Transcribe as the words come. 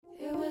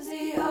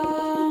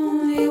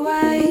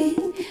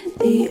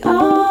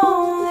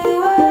only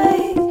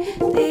way,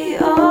 the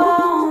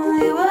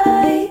only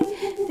way,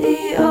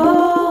 the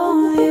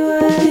only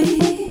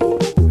way.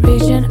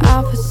 Reaching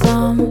out for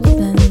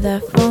something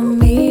that for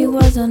me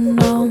was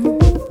unknown.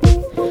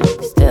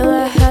 Still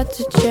I had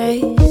to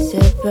chase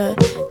it, but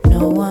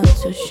no one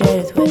to share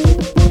it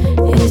with.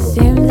 It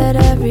seemed that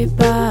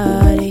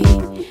everybody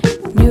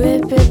knew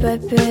it bit by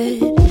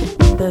bit,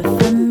 but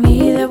for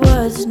me there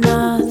was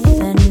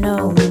nothing,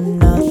 no,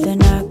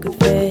 nothing I could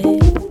fit.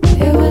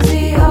 It was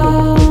the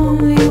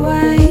only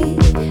way,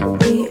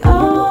 the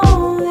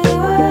only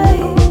way,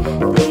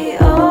 the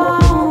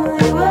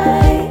only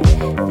way,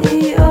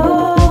 the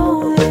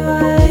only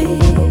way.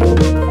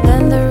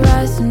 Then the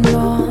rising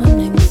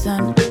morning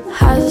sun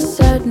has a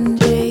certain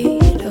day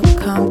to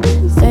come,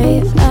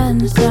 safe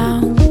and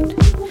sound.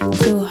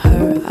 To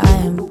her I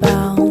am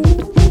bound,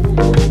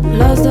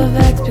 lost of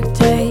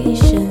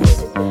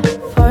expectations,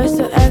 forest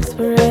of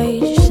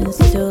explorations,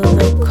 to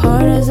the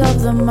corners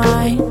of the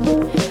mind,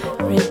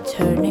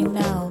 returning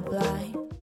now.